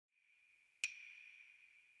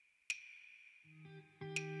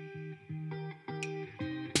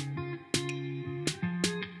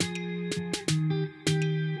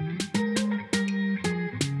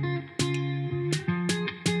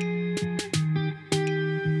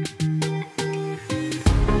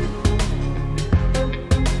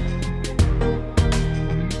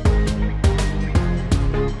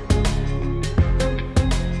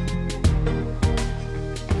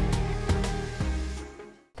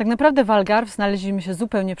Tak naprawdę w Algarve znaleźliśmy się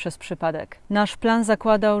zupełnie przez przypadek. Nasz plan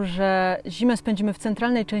zakładał, że zimę spędzimy w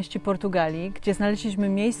centralnej części Portugalii, gdzie znaleźliśmy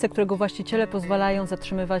miejsce, którego właściciele pozwalają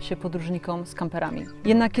zatrzymywać się podróżnikom z kamperami.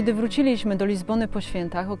 Jednak kiedy wróciliśmy do Lizbony po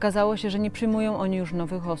świętach, okazało się, że nie przyjmują oni już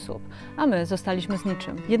nowych osób, a my zostaliśmy z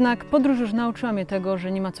niczym. Jednak podróż już nauczyła mnie tego,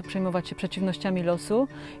 że nie ma co przejmować się przeciwnościami losu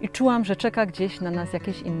i czułam, że czeka gdzieś na nas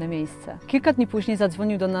jakieś inne miejsce. Kilka dni później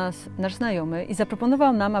zadzwonił do nas nasz znajomy i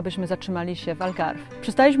zaproponował nam, abyśmy zatrzymali się w Algarve.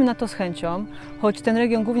 Przystaliśmy na to z chęcią, choć ten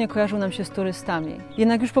region głównie kojarzył nam się z turystami.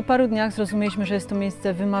 Jednak już po paru dniach zrozumieliśmy, że jest to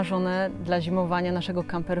miejsce wymarzone dla zimowania naszego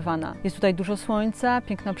campervana. Jest tutaj dużo słońca,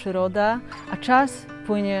 piękna przyroda, a czas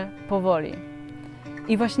płynie powoli.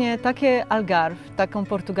 I właśnie takie Algarve, taką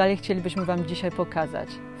Portugalię chcielibyśmy Wam dzisiaj pokazać,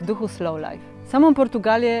 w duchu slow life. Samą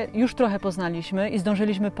Portugalię już trochę poznaliśmy i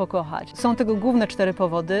zdążyliśmy pokochać. Są tego główne 4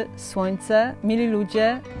 powody: słońce, mili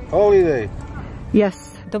ludzie, holiday,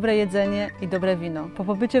 dobre jedzenie i dobre wino. Po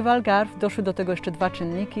pobycie w Algarve doszły do tego jeszcze 2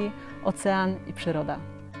 czynniki: ocean i przyroda.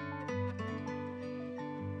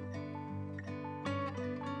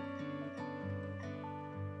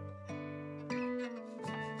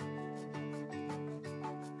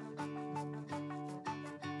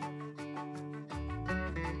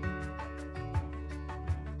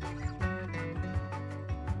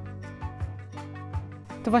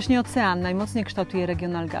 To właśnie ocean najmocniej kształtuje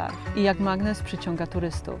region Algarve i jak magnes przyciąga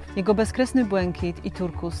turystów. Jego bezkresny błękit i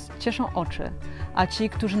turkus cieszą oczy, a ci,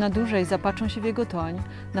 którzy na dłużej zapatrzą się w jego toń,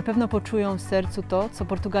 na pewno poczują w sercu to, co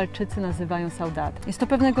Portugalczycy nazywają saudade. Jest to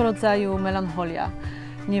pewnego rodzaju melancholia,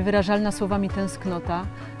 niewyrażalna słowami tęsknota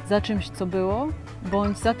za czymś, co było,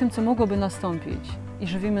 bądź za tym, co mogłoby nastąpić. I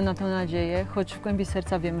żywimy na to nadzieję, choć w głębi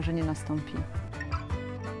serca wiemy, że nie nastąpi.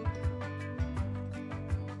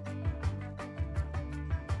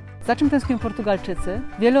 Za czym tęsknią Portugalczycy?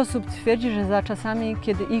 Wiele osób twierdzi, że za czasami,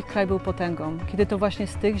 kiedy ich kraj był potęgą, kiedy to właśnie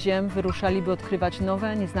z tych ziem wyruszali, by odkrywać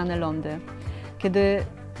nowe, nieznane lądy, kiedy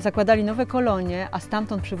zakładali nowe kolonie, a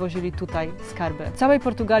stamtąd przywozili tutaj skarby. W całej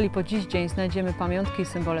Portugalii po dziś dzień znajdziemy pamiątki i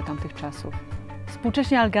symbole tamtych czasów.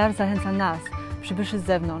 Współcześnie Algarve zachęca nas, przybyszy z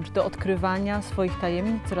zewnątrz, do odkrywania swoich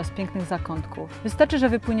tajemnic oraz pięknych zakątków. Wystarczy, że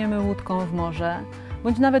wypłyniemy łódką w morze,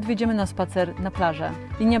 bądź nawet wyjdziemy na spacer na plażę.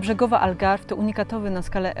 Linia brzegowa Algarve to unikatowy na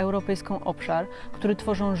skalę europejską obszar, który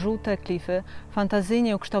tworzą żółte klify,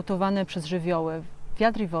 fantazyjnie ukształtowane przez żywioły,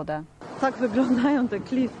 wiatr i wodę. Tak wyglądają te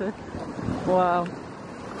klify. Wow.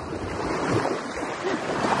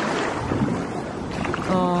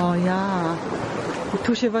 O ja. I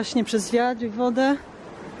tu się właśnie przez wiatr i wodę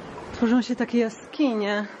tworzą się takie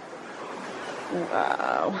jaskinie.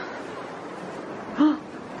 Wow. O,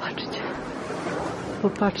 patrzcie.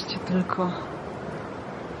 Popatrzcie tylko.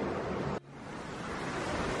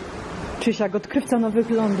 Czuję się jak odkrywca nowych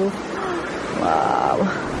lądów. Wow,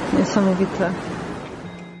 niesamowite.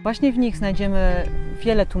 Właśnie w nich znajdziemy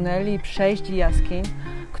wiele tuneli, przejść i jaskiń,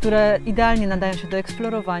 które idealnie nadają się do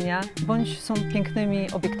eksplorowania, bądź są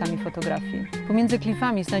pięknymi obiektami fotografii. Pomiędzy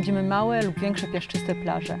klifami znajdziemy małe lub większe piaszczyste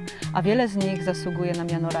plaże, a wiele z nich zasługuje na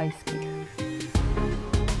miano rajskich.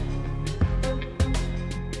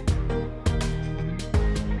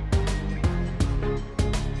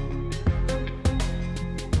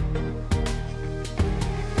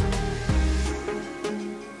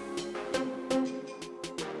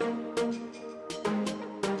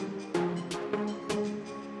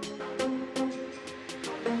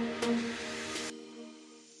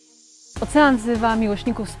 Ocean wzywa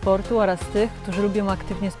miłośników sportu oraz tych, którzy lubią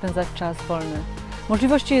aktywnie spędzać czas wolny.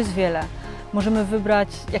 Możliwości jest wiele. Możemy wybrać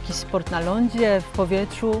jakiś sport na lądzie, w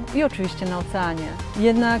powietrzu i oczywiście na oceanie.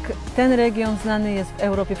 Jednak ten region znany jest w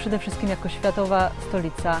Europie przede wszystkim jako światowa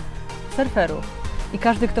stolica surferów. I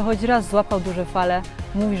każdy, kto choć raz złapał duże fale,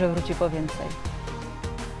 mówi, że wróci po więcej.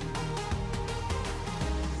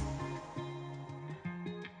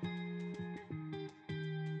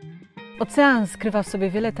 Ocean skrywa w sobie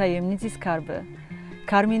wiele tajemnic i skarby.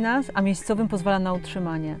 Karmi nas, a miejscowym pozwala na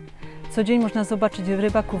utrzymanie. Co dzień można zobaczyć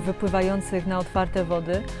rybaków wypływających na otwarte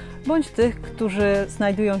wody, bądź tych, którzy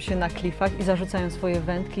znajdują się na klifach i zarzucają swoje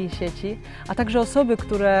wędki i sieci, a także osoby,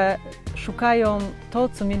 które szukają to,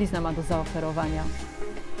 co mielizna ma do zaoferowania.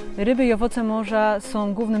 Ryby i owoce morza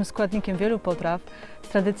są głównym składnikiem wielu potraw z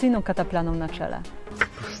tradycyjną kataplaną na czele.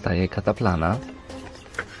 Powstaje kataplana.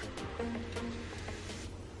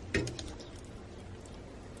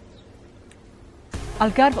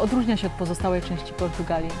 Algarve odróżnia się od pozostałej części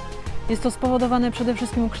Portugalii. Jest to spowodowane przede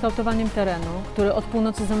wszystkim ukształtowaniem terenu, który od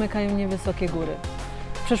północy zamykają niewysokie góry.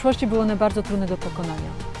 W przeszłości były one bardzo trudne do pokonania.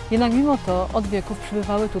 Jednak mimo to od wieków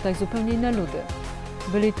przybywały tutaj zupełnie inne ludy.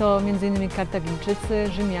 Byli to m.in. Kartagińczycy,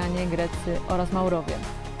 Rzymianie, Grecy oraz Maurowie.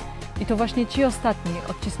 I to właśnie ci ostatni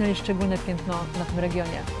odcisnęli szczególne piętno na tym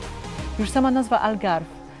regionie. Już sama nazwa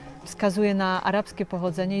Algarve wskazuje na arabskie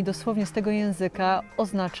pochodzenie i dosłownie z tego języka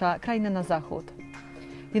oznacza krainę na zachód.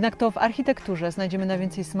 Jednak to w architekturze znajdziemy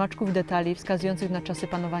najwięcej smaczków i detali wskazujących na czasy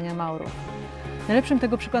panowania Maurów. Najlepszym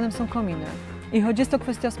tego przykładem są kominy. I choć jest to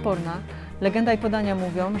kwestia sporna, legenda i podania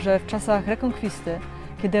mówią, że w czasach rekonkwisty,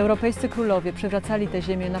 kiedy europejscy królowie przywracali tę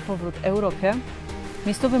ziemię na powrót Europie,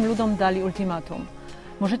 miejscowym ludom dali ultimatum.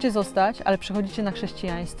 Możecie zostać, ale przechodzicie na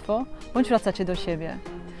chrześcijaństwo, bądź wracacie do siebie.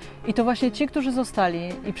 I to właśnie ci, którzy zostali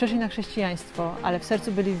i przeszli na chrześcijaństwo, ale w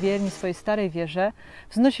sercu byli wierni swojej starej wierze,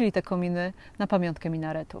 wznosili te kominy na pamiątkę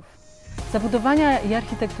minaretów. Zabudowania i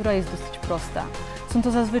architektura jest dosyć prosta. Są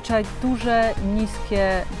to zazwyczaj duże,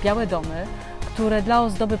 niskie, białe domy, które dla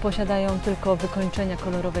ozdoby posiadają tylko wykończenia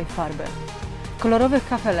kolorowej farby. Kolorowych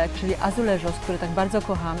kafelek, czyli azulejos, które tak bardzo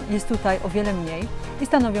kocham, jest tutaj o wiele mniej i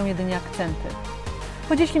stanowią jedynie akcenty.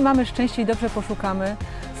 Choć jeśli mamy szczęście i dobrze poszukamy,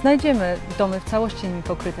 znajdziemy domy w całości nimi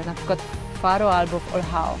pokryte, na przykład w Faro albo w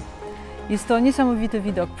Olhão. Jest to niesamowity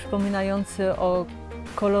widok, przypominający o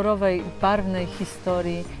kolorowej, barwnej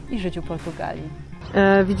historii i życiu Portugalii.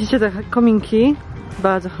 Widzicie te kominki?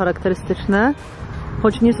 Bardzo charakterystyczne,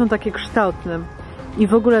 choć nie są takie kształtne. I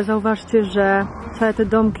w ogóle zauważcie, że całe te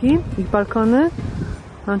domki, ich balkony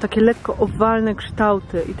mają takie lekko owalne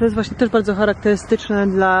kształty. I to jest właśnie też bardzo charakterystyczne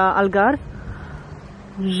dla Algarve,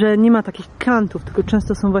 że nie ma takich kantów, tylko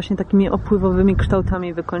często są właśnie takimi opływowymi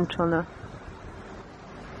kształtami wykończone.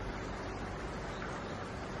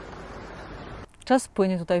 Czas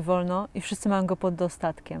płynie tutaj wolno i wszyscy mają go pod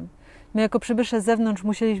dostatkiem. My jako przybysze z zewnątrz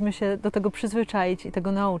musieliśmy się do tego przyzwyczaić i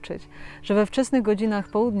tego nauczyć, że we wczesnych godzinach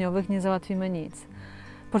południowych nie załatwimy nic.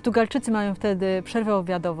 Portugalczycy mają wtedy przerwę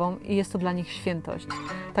obiadową i jest to dla nich świętość.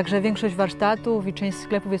 Także większość warsztatów i część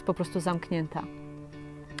sklepów jest po prostu zamknięta.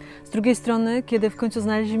 Z drugiej strony, kiedy w końcu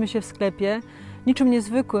znaleźliśmy się w sklepie, niczym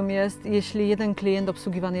niezwykłym jest, jeśli jeden klient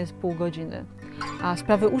obsługiwany jest pół godziny, a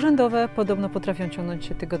sprawy urzędowe podobno potrafią ciągnąć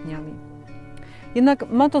się tygodniami. Jednak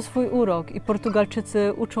ma to swój urok i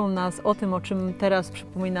Portugalczycy uczą nas o tym, o czym teraz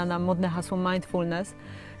przypomina nam modne hasło mindfulness,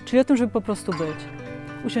 czyli o tym, żeby po prostu być.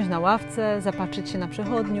 Usiąść na ławce, zapatrzyć się na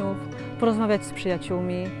przechodniów, porozmawiać z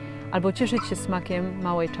przyjaciółmi albo cieszyć się smakiem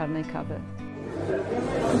małej czarnej kawy.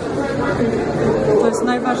 To jest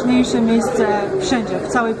najważniejsze miejsce wszędzie, w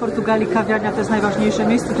całej Portugalii kawiarnia to jest najważniejsze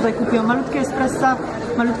miejsce. Tutaj kupiłam malutkie espressa,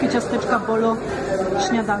 malutkie ciasteczka, bolo,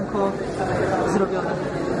 śniadanko zrobione.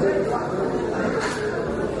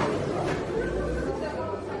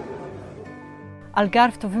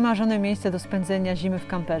 Algarve to wymarzone miejsce do spędzenia zimy w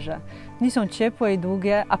kamperze. Dni są ciepłe i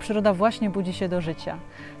długie, a przyroda właśnie budzi się do życia.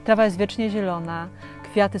 Trawa jest wiecznie zielona,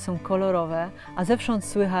 kwiaty są kolorowe, a zewsząd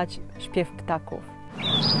słychać śpiew ptaków.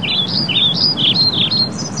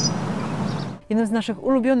 Jednym z naszych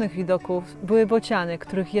ulubionych widoków były bociany,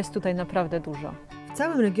 których jest tutaj naprawdę dużo. W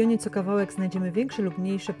całym regionie co kawałek znajdziemy większe lub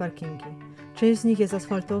mniejsze parkingi. Część z nich jest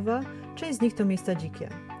asfaltowa, część z nich to miejsca dzikie.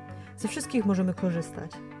 Ze wszystkich możemy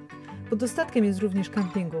korzystać. Pod dostatkiem jest również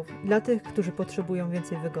kampingów dla tych, którzy potrzebują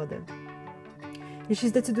więcej wygody. Jeśli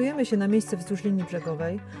zdecydujemy się na miejsce wzdłuż linii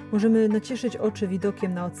brzegowej, możemy nacieszyć oczy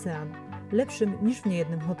widokiem na ocean, lepszym niż w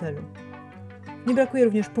niejednym hotelu. Nie brakuje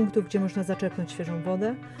również punktów, gdzie można zaczerpnąć świeżą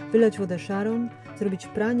wodę, wylać wodę szarą, zrobić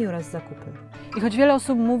pranie oraz zakupy. I choć wiele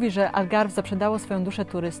osób mówi, że Algarve zaprzedało swoją duszę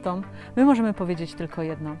turystom, my możemy powiedzieć tylko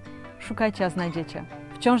jedno. Szukajcie, a znajdziecie.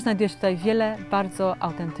 Wciąż znajduje się tutaj wiele bardzo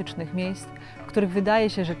autentycznych miejsc, w których wydaje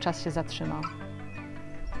się, że czas się zatrzymał.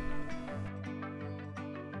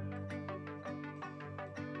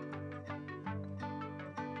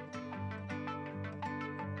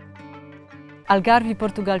 Algarve i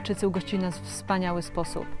Portugalczycy ugościli nas w wspaniały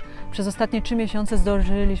sposób. Przez ostatnie 3 miesiące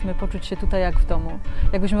zdążyliśmy poczuć się tutaj jak w domu,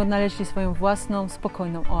 jakbyśmy odnaleźli swoją własną,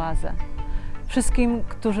 spokojną oazę. Wszystkim,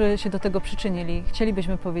 którzy się do tego przyczynili,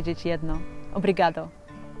 chcielibyśmy powiedzieć jedno. Obrigado.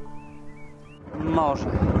 Morze.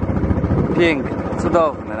 Piękne,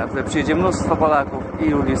 cudowne, na które przyjedzie mnóstwo Polaków i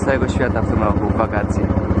ludzi z całego świata w tym roku w wakacje.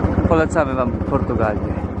 Polecamy Wam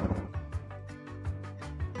Portugalię.